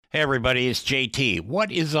Hey everybody, it's JT.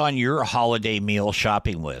 What is on your holiday meal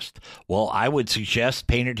shopping list? Well, I would suggest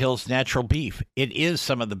Painted Hills Natural Beef. It is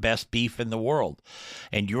some of the best beef in the world,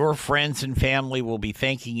 and your friends and family will be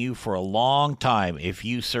thanking you for a long time if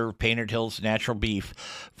you serve Painted Hills Natural Beef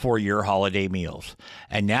for your holiday meals.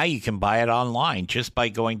 And now you can buy it online just by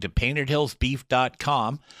going to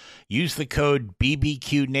paintedhillsbeef.com. Use the code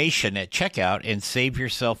BBQNation at checkout and save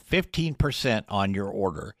yourself 15% on your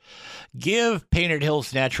order. Give Painted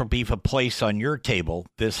Hills Natural Beef a place on your table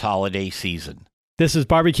this holiday season. This is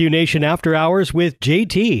Barbecue Nation After Hours with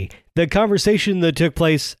JT, the conversation that took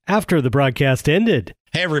place after the broadcast ended.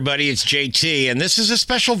 Hey everybody, it's JT, and this is a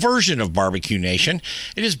special version of Barbecue Nation.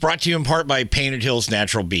 It is brought to you in part by Painted Hills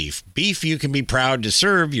Natural Beef. Beef you can be proud to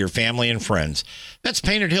serve your family and friends. That's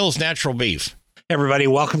Painted Hills Natural Beef. Hey everybody,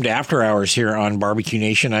 welcome to After Hours here on Barbecue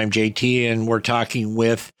Nation. I'm JT, and we're talking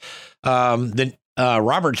with the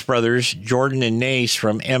Roberts brothers, Jordan and Nace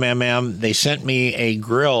from MMM. They sent me a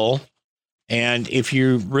grill, and if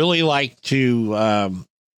you really like to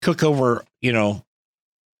cook over,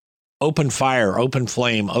 open fire, open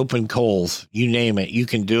flame, open coals, you name it, you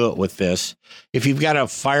can do it with this. If you've got a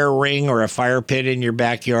fire ring or a fire pit in your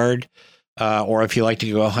backyard, or if you like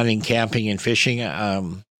to go hunting, camping, and fishing,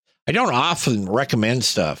 I don't often recommend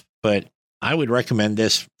stuff, but I would recommend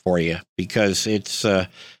this for you because it's a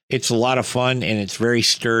lot of fun and it's very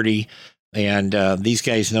sturdy, and these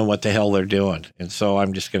guys know what the hell they're doing. And so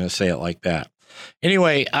I'm just going to say it like that.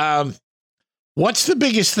 Anyway, what's the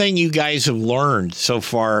biggest thing you guys have learned so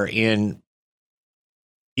far in,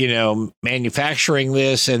 manufacturing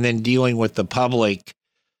this and then dealing with the public?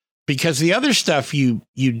 Because the other stuff you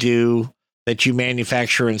do that you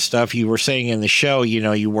manufacture and stuff, you were saying in the show,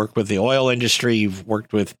 you work with the oil industry, you've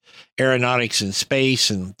worked with aeronautics and space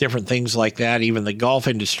and different things like that, even the golf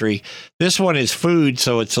industry. This one is food,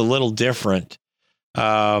 so it's a little different.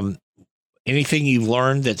 Anything you've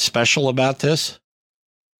learned that's special about this?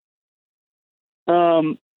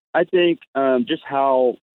 I think just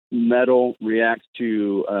how metal reacts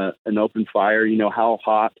to an open fire, how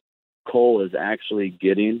hot coal is actually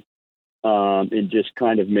getting. And just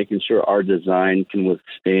kind of making sure our design can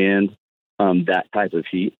withstand that type of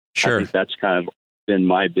heat. Sure. I think that's kind of been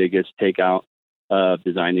my biggest takeout of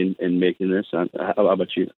designing and making this. How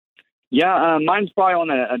about you? Yeah, mine's probably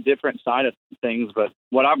on a different side of things, but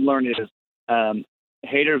what I've learned is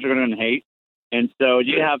haters are going to hate. And so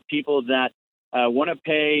you have people that want to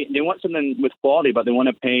pay, they want something with quality, but they want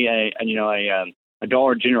to pay a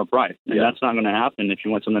Dollar General price. And that's not going to happen if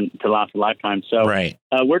you want something to last a lifetime. So right.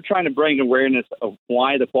 We're trying to bring awareness of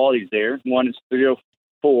why the quality is there. One, it's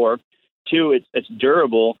 304. Two, it's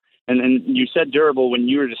durable. And you said durable when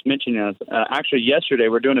you were just mentioning us. Actually, yesterday,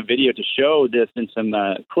 we're doing a video to show this in some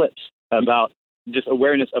clips about just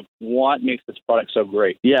awareness of what makes this product so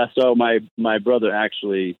great. Yeah, so my brother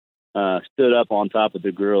actually stood up on top of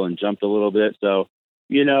the grill and jumped a little bit. So,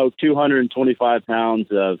 225 pounds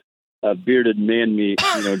of bearded man meat,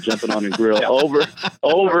 jumping on a grill over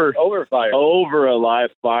fire, over a live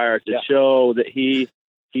fire to show that he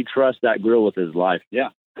trusts that grill with his life. Yeah.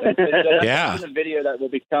 That's the video that will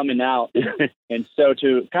be coming out. And so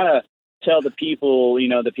to kind of tell the people,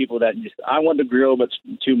 the people that just, I want the grill, but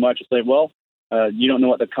it's too much, to say, well, you don't know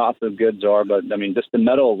what the cost of goods are, but I mean, just the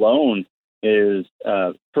metal alone is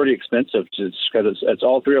pretty expensive just because it's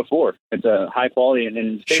all 304. It's a high quality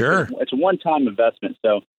and sure, it's a one-time investment.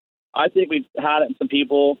 So I think we've had some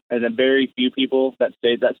people and then very few people that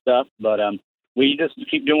say that stuff, but we just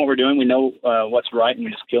keep doing what we're doing. We know what's right, and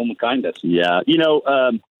we just kill them with kindness. Yeah,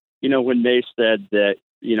 when they said that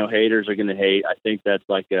haters are going to hate, I think that's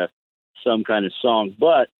like some kind of song,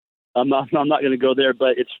 but I'm not going to go there.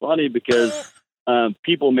 But it's funny because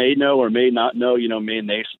people may know or may not know. Me and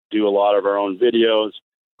Nace do a lot of our own videos.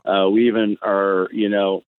 We even are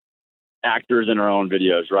actors in our own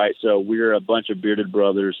videos, right? So we're a bunch of bearded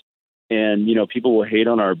brothers. And, people will hate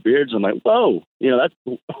on our beards. I'm like, whoa, that's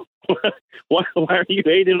why are you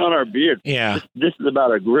hating on our beard? Yeah. This is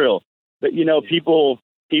about a grill. But, people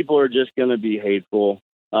are just going to be hateful.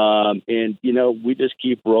 And, we just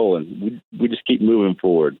keep rolling. We just keep moving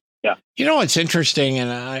forward. Yeah. What's interesting,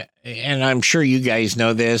 and I'm sure you guys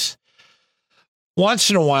know this, once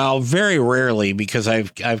in a while, very rarely, because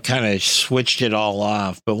I've kind of switched it all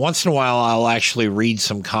off, but once in a while, I'll actually read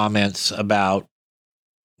some comments about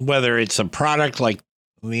whether it's a product like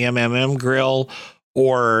the MMM grill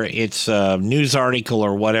or it's a news article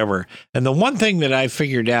or whatever. And the one thing that I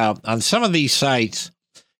figured out on some of these sites,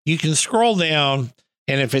 you can scroll down,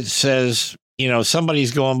 and if it says,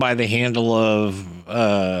 somebody's going by the handle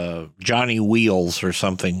of Johnny Wheels or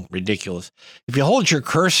something ridiculous, if you hold your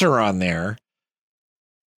cursor on there,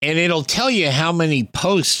 and it'll tell you how many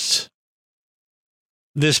posts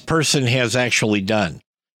this person has actually done.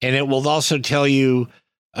 And it will also tell you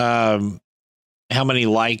how many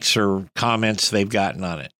likes or comments they've gotten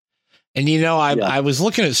on it. And, I was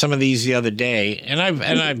looking at some of these the other day,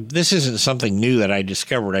 and this isn't something new that I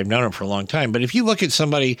discovered. I've known it for a long time. But if you look at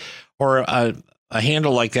somebody or a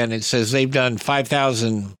handle like that, and it says they've done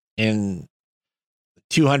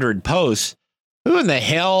 5,200 posts, who in the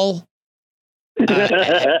hell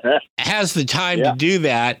has the time to do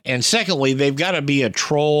that? And secondly, they've got to be a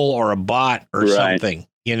troll or a bot or something.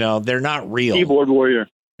 They're not real. Keyboard warrior.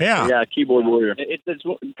 Yeah, keyboard warrior. It's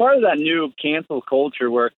part of that new cancel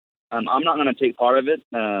culture where I'm not going to take part of it.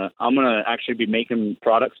 I'm going to actually be making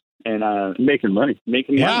products and making money.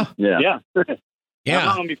 Yeah. Yeah. I'm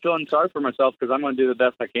not going to be feeling sorry for myself because I'm going to do the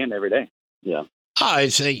best I can every day. Yeah.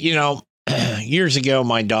 It's years ago,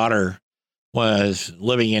 my daughter was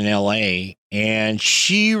living in LA, and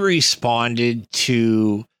she responded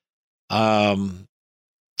to a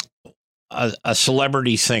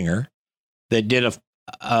celebrity singer that did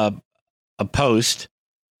a post,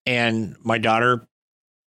 and my daughter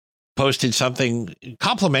posted something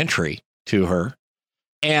complimentary to her,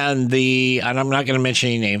 and I'm not going to mention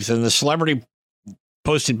any names, and the celebrity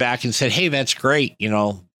posted back and said, "Hey, that's great,"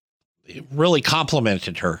 it really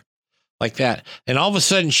complimented her like that. And all of a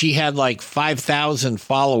sudden she had like 5,000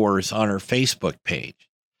 followers on her Facebook page.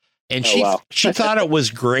 And she thought it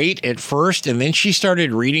was great at first. And then she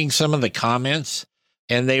started reading some of the comments,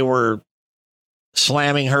 and they were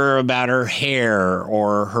slamming her about her hair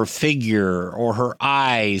or her figure or her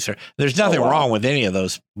eyes. There's nothing wrong with any of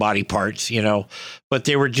those body parts, but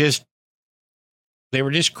they were just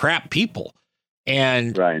crap people.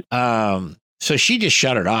 And, so she just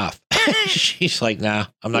shut it off. She's like, nah,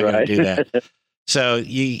 I'm not going to do that. So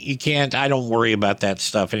you can't, I don't worry about that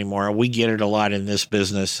stuff anymore. We get it a lot in this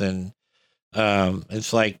business. And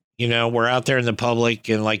it's like, we're out there in the public,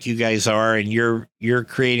 and like you guys are, and you're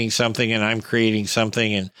creating something and I'm creating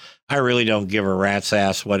something. And I really don't give a rat's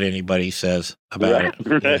ass what anybody says about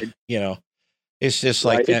it. It's just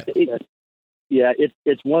like that.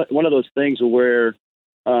 It's one of those things where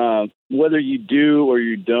whether you do or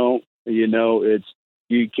you don't,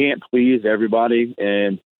 you can't please everybody,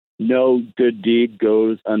 and no good deed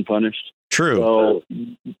goes unpunished. True. So,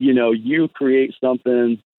 you create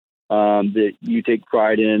something that you take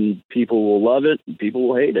pride in, people will love it, people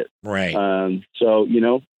will hate it. Right. So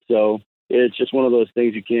it's just one of those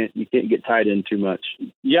things you can't get tied in too much.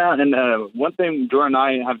 Yeah. And one thing Jordan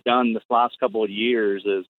and I have done this last couple of years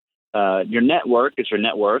is your network is your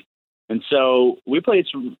net worth. And so we place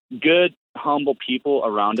good, humble people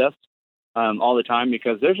around us all the time,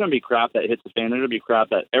 because there's going to be crap that hits the fan. There's going to be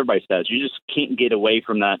crap that everybody says. You just can't get away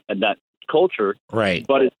from that culture. Right.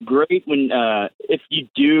 But it's great when if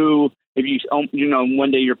you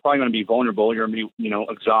one day you're probably going to be vulnerable. You're going to be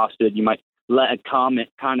exhausted. You might let a comment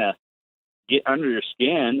kind of get under your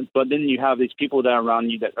skin, but then you have these people that are around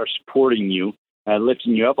you that are supporting you,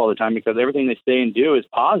 lifting you up all the time, because everything they say and do is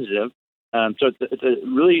positive. So it's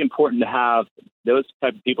really important to have those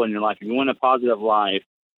type of people in your life. If you want a positive life,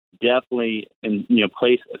 definitely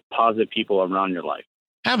place positive people around your life.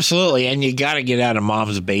 Absolutely. And you got to get out of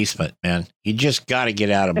mom's basement, man. You just got to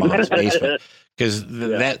get out of mom's basement, because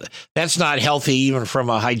that's not healthy, even from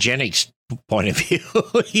a hygienics point of view.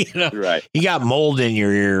 Right. You got mold in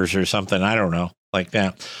your ears or something. I don't know, like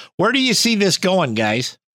that. Where do you see this going,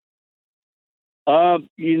 guys?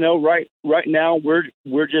 Right now we're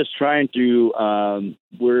just trying to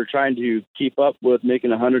keep up with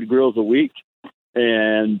making 100 grills a week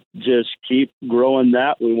and just keep growing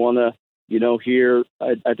that. We want to, here,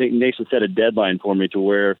 I think Nathan set a deadline for me to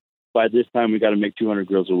where by this time we got to make 200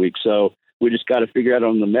 grills a week. So we just got to figure out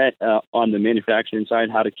on the manufacturing side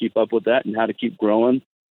how to keep up with that and how to keep growing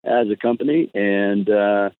as a company. And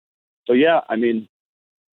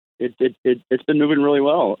it's been moving really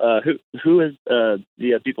well. Who is the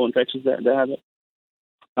people in Texas that have it?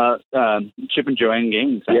 Chip and Joanne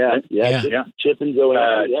Gaines. Yeah. Chip and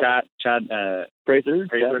Joanne. Chad Prather.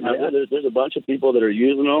 There's a bunch of people that are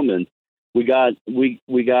using them, and we got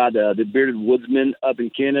the Bearded Woodsman up in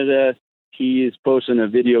Canada. He is posting a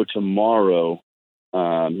video tomorrow.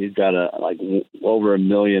 He's got over 1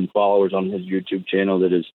 million followers on his YouTube channel.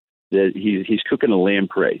 He's cooking a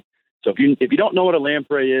lamprey. So if you don't know what a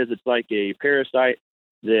lamprey is, it's like a parasite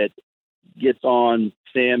that gets on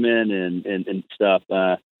salmon and stuff.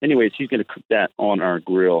 Anyways, he's going to cook that on our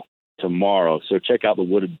grill tomorrow. So check out the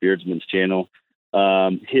Wooded Beardsman's channel.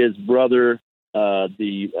 His brother,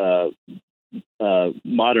 the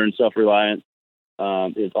Modern Self-Reliant,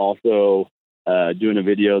 is also doing a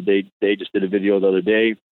video. They just did a video the other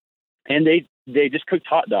day and they just cooked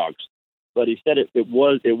hot dogs. But he said it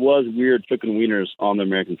was weird cooking wieners on the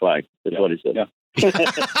American flag. That's what he said. Yeah.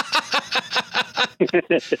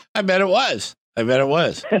 I bet it was.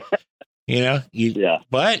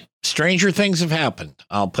 But stranger things have happened.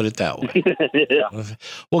 I'll put it that way. Yeah.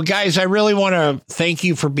 Well, guys, I really want to thank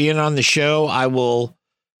you for being on the show. I will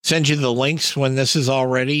send you the links when this is all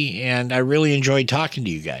ready, and I really enjoyed talking to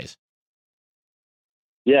you guys.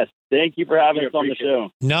 Yes. Thank you for having us on the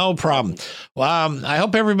show. No problem. Well, I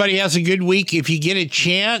hope everybody has a good week. If you get a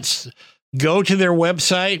chance, go to their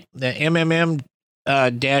website, the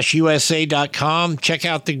mmm-usa.com. Check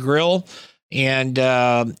out the grill. And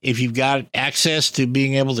if you've got access to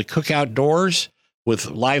being able to cook outdoors with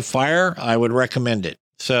live fire, I would recommend it.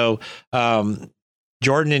 So,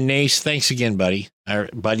 Jordan and Nace, thanks again, buddies.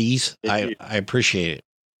 I appreciate it.